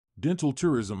Dental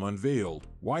tourism unveiled,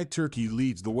 why Turkey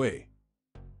leads the way.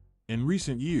 In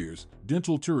recent years,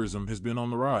 dental tourism has been on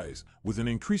the rise, with an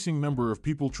increasing number of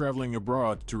people traveling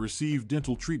abroad to receive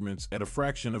dental treatments at a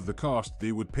fraction of the cost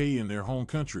they would pay in their home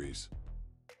countries.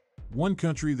 One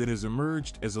country that has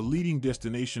emerged as a leading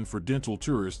destination for dental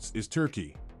tourists is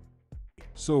Turkey.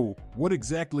 So, what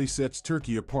exactly sets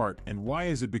Turkey apart, and why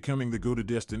is it becoming the go-to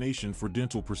destination for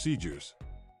dental procedures?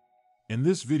 In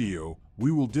this video,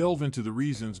 we will delve into the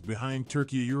reasons behind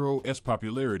Turkey's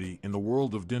popularity in the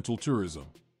world of dental tourism.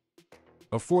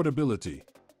 Affordability.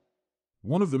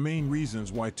 One of the main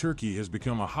reasons why Turkey has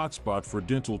become a hotspot for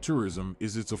dental tourism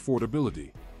is its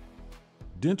affordability.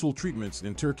 Dental treatments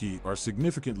in Turkey are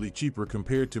significantly cheaper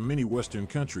compared to many Western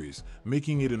countries,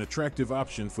 making it an attractive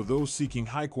option for those seeking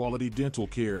high-quality dental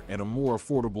care at a more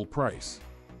affordable price.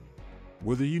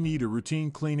 Whether you need a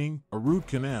routine cleaning, a root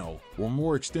canal, or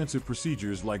more extensive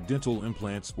procedures like dental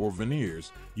implants or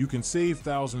veneers, you can save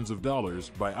thousands of dollars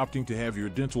by opting to have your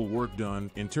dental work done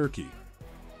in Turkey.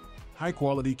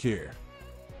 High-quality care.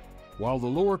 While the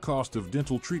lower cost of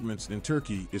dental treatments in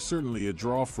Turkey is certainly a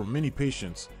draw for many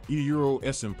patients,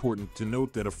 it's important to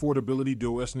note that affordability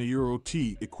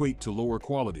doesn't equate to lower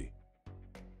quality.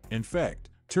 In fact,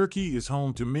 Turkey is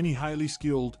home to many highly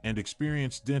skilled and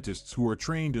experienced dentists who are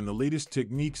trained in the latest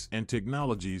techniques and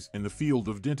technologies in the field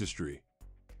of dentistry.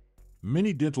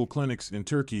 Many dental clinics in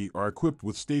Turkey are equipped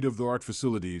with state-of-the-art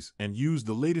facilities and use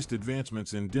the latest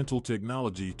advancements in dental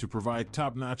technology to provide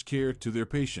top-notch care to their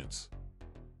patients.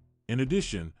 In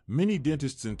addition, many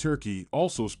dentists in Turkey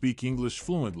also speak English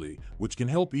fluently, which can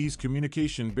help ease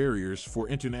communication barriers for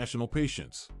international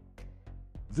patients.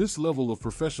 This level of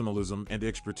professionalism and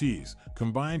expertise,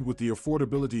 combined with the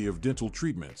affordability of dental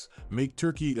treatments, make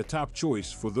Turkey a top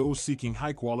choice for those seeking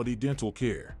high-quality dental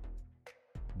care.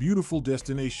 Beautiful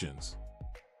destinations.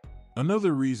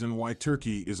 Another reason why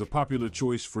Turkey is a popular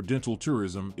choice for dental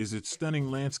tourism is its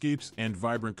stunning landscapes and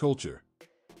vibrant culture.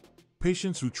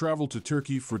 Patients who travel to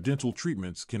Turkey for dental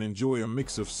treatments can enjoy a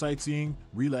mix of sightseeing,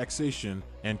 relaxation,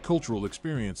 and cultural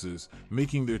experiences,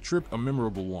 making their trip a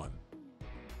memorable one.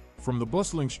 From the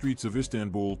bustling streets of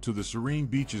Istanbul to the serene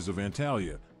beaches of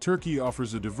Antalya, Turkey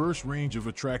offers a diverse range of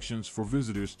attractions for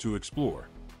visitors to explore.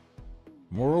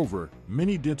 Moreover,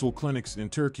 many dental clinics in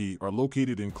Turkey are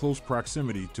located in close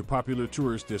proximity to popular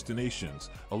tourist destinations,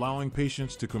 allowing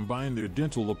patients to combine their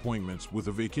dental appointments with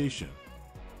a vacation.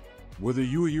 Whether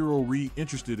you are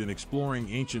interested in exploring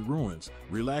ancient ruins,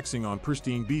 relaxing on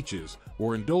pristine beaches,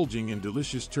 or indulging in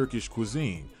delicious Turkish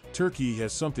cuisine, Turkey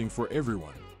has something for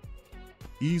everyone.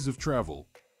 Ease of travel.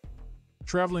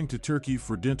 Traveling to Turkey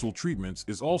for dental treatments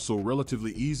is also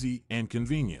relatively easy and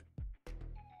convenient.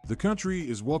 The country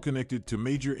is well connected to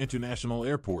major international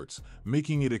airports,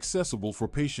 making it accessible for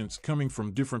patients coming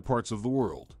from different parts of the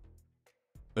world.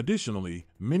 Additionally,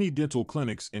 many dental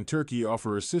clinics in Turkey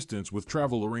offer assistance with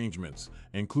travel arrangements,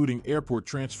 including airport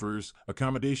transfers,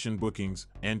 accommodation bookings,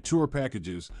 and tour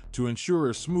packages, to ensure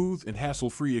a smooth and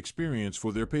hassle-free experience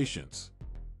for their patients.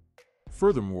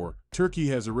 Furthermore, Turkey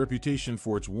has a reputation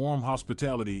for its warm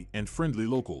hospitality and friendly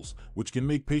locals, which can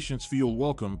make patients feel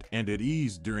welcomed and at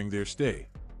ease during their stay.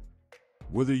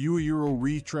 Whether you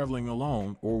are traveling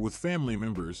alone or with family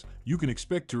members, you can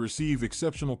expect to receive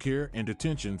exceptional care and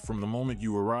attention from the moment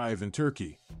you arrive in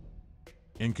Turkey.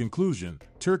 In conclusion,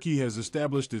 Turkey has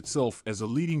established itself as a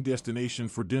leading destination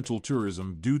for dental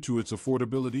tourism due to its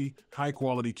affordability,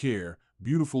 high-quality care,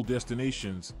 beautiful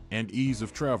destinations, and ease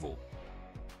of travel.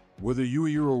 Whether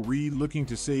you are looking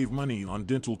to save money on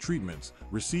dental treatments,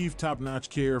 receive top-notch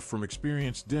care from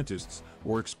experienced dentists,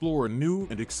 or explore a new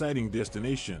and exciting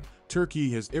destination,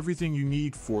 Turkey has everything you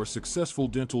need for a successful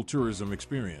dental tourism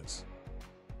experience.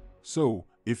 So,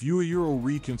 if you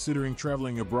are considering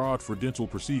traveling abroad for dental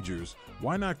procedures,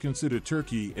 why not consider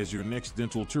Turkey as your next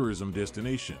dental tourism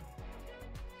destination?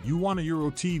 You want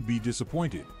to be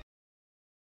disappointed.